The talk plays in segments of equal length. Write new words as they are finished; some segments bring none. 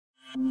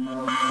Taking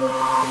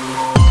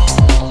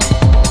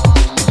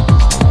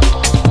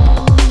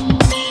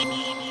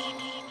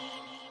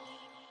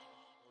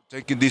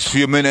these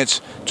few minutes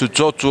to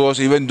talk to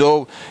us, even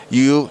though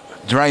you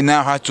right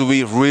now have to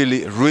be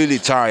really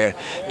tired.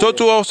 Talk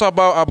to us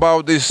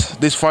about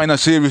this final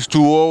series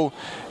 2-0.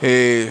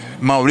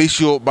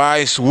 Mauricio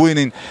Baez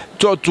winning.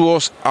 Talk to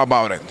us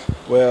about it.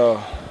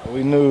 Well,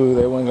 we knew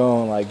they weren't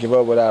going to give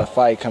up without a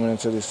fight coming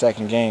into the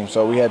second game,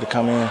 so we had to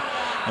come in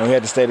and we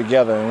had to stay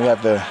together, and we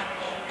had to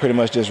pretty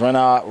much just run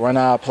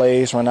our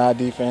plays, run our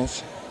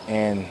defense,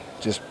 and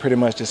just pretty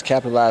much just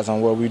capitalize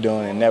on what we're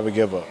doing and never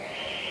give up.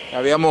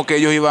 Sabíamos que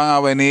ellos iban a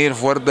venir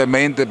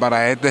fuertemente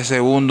para este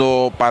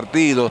segundo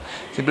partido.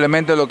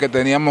 Simplemente lo que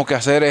teníamos que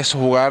hacer es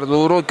jugar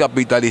duro y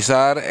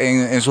capitalizar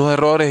en sus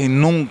errores y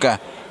nunca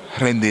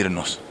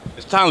rendirnos.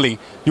 Stanley,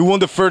 you won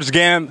the first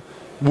game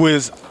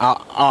with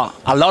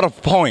a lot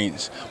of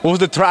points. What was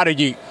the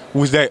strategy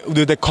with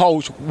the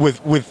coach,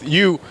 with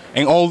you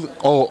and all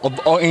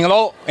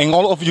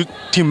of your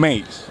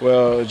teammates?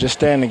 Well, just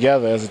staying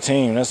together as a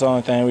team. That's the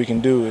only thing we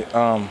can do.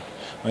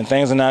 When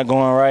things are not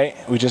going right,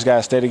 we just got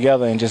to stay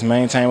together and just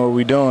maintain what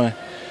we're doing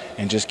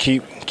and just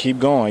keep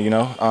going, you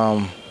know.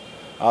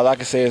 All I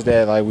can say is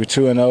that we're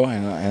 2-0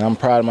 and I'm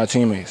proud of my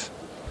teammates.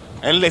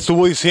 Él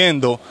estuvo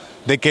diciendo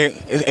de que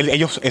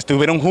ellos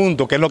estuvieron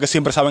juntos, que es lo que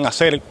siempre saben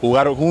hacer,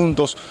 jugar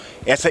juntos,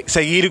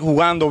 seguir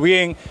jugando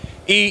bien,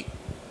 y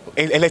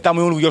él está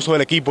muy orgulloso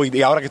del equipo,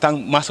 y ahora que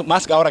están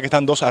más que ahora que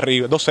están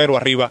 2-0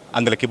 arriba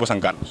ante el equipo de San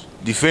Carlos.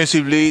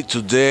 Defensively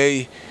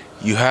today,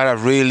 you had a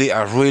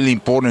really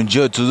important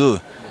job to do.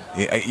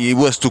 It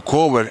was to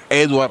cover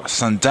Edward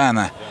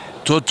Santana.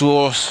 Talk to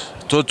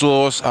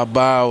us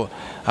about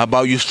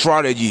your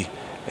strategy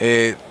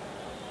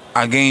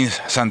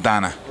against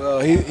Santana. Well,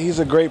 he's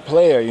a great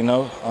player, you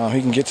know. He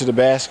can get to the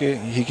basket,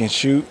 he can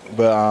shoot,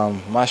 but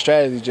my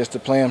strategy is just to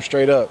play him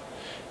straight up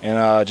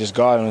and just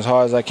guard him as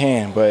hard as I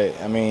can. But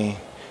I mean,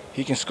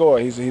 he can score.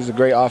 He's a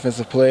great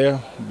offensive player,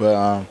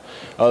 but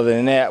other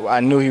than that, I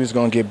knew he was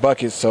going to get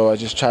buckets, so I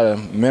just try to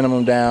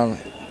minimum down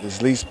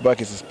as least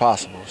buckets as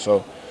possible.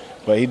 So,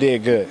 but he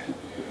did good.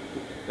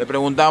 Le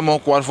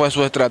preguntamos cuál fue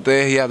su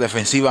estrategia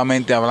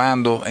defensivamente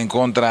hablando en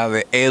contra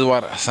de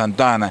Edward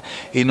Santana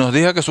y nos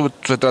dijo que su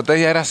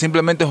estrategia era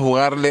simplemente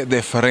jugarle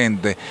de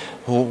frente,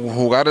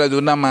 jugarle de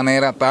una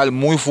manera tal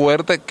muy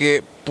fuerte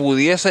que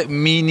pudiese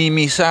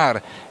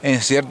minimizar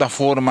en cierta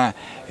forma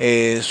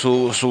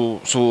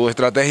su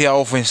estrategia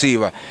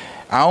ofensiva.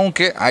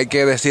 Aunque hay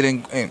que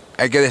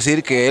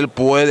decir que él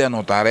puede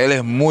anotar, él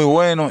es muy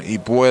bueno y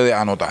puede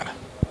anotar.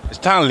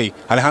 Stanley,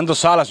 Alejandro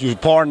Salas, your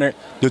partner,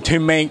 your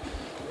teammate,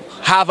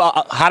 had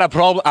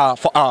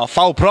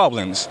foul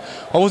problems.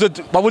 What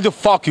was the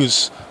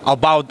focus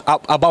about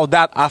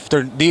that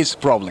after this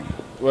problem?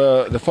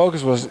 Well, the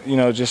focus was, you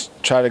know, just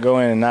try to go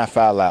in and not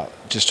foul out.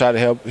 Just try to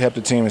help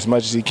the team as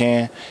much as he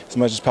can, as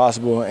much as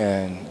possible,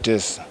 and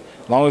just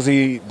as long as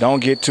he don't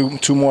get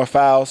two more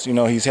fouls, you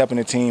know, he's helping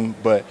the team,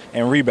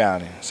 and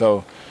rebounding.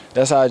 So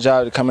that's our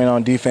job, to come in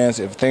on defense.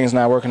 If things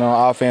not working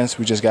on offense,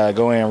 we just gotta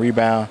go in and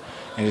rebound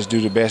and just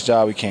do the best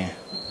job we can.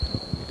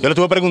 Yo le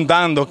estuve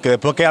preguntando que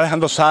después que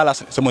Alejandro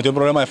Salas se metió en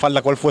problema de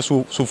falta, cuál fue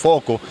su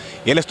foco,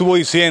 y él estuvo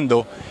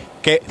diciendo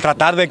que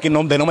tratar de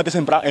no meterse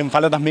en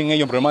falta también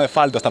ellos en problemas de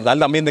faltas, tratar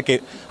también de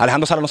que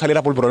Alejandro Salas no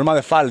saliera por problemas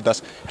de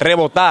faltas,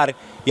 rebotar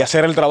y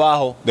hacer el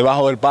trabajo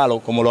debajo del palo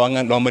como lo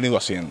han venido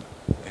haciendo.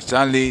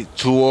 Stanley,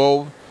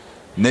 2-0,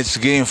 next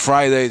game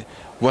Friday,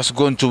 what's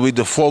going to be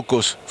the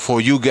focus for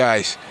you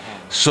guys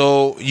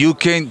so you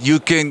can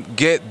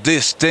get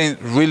this thing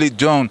really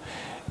done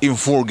in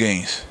 4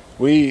 games?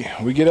 We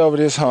get over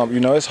this hump.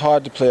 You know, it's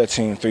hard to play a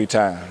team 3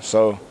 times.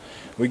 So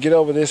we get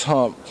over this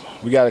hump,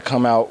 we got to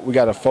come out, we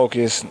got to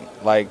focus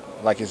like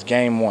it's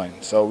game 1.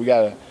 So we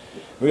got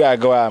to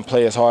go out and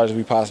play as hard as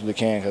we possibly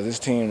can, because this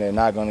team, they're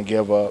not going to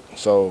give up.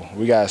 So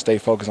we got to stay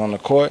focused on the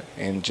court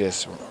and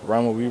just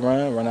run what we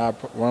run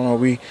what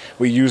we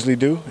usually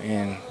do,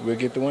 and we'll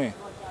get the win.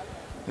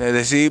 Le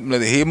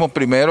dijimos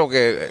primero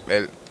que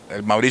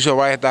el Mauricio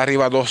Baez está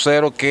arriba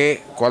 2-0,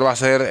 cuál va a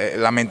ser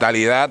la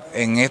mentalidad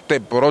en este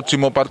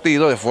próximo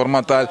partido, de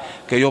forma tal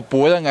que ellos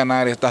puedan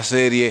ganar esta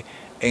serie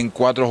en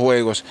 4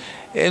 juegos.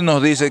 Él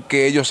nos dice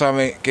que ellos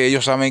saben que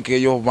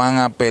ellos van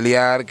a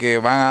pelear, que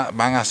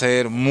van a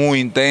ser muy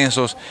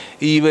intensos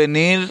y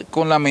venir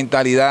con la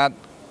mentalidad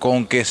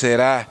con que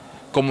será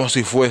como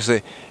si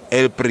fuese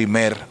el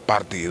primer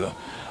partido.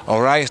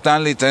 All right,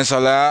 Stanley, thanks a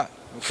lot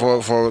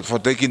for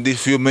taking these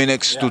few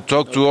minutes to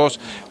talk to us.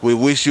 We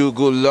wish you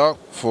good luck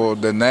for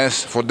the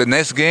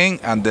next game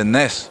and the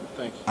next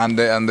and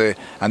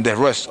the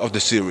rest of the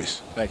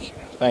series.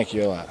 Thank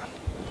you a lot.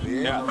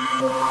 Yeah.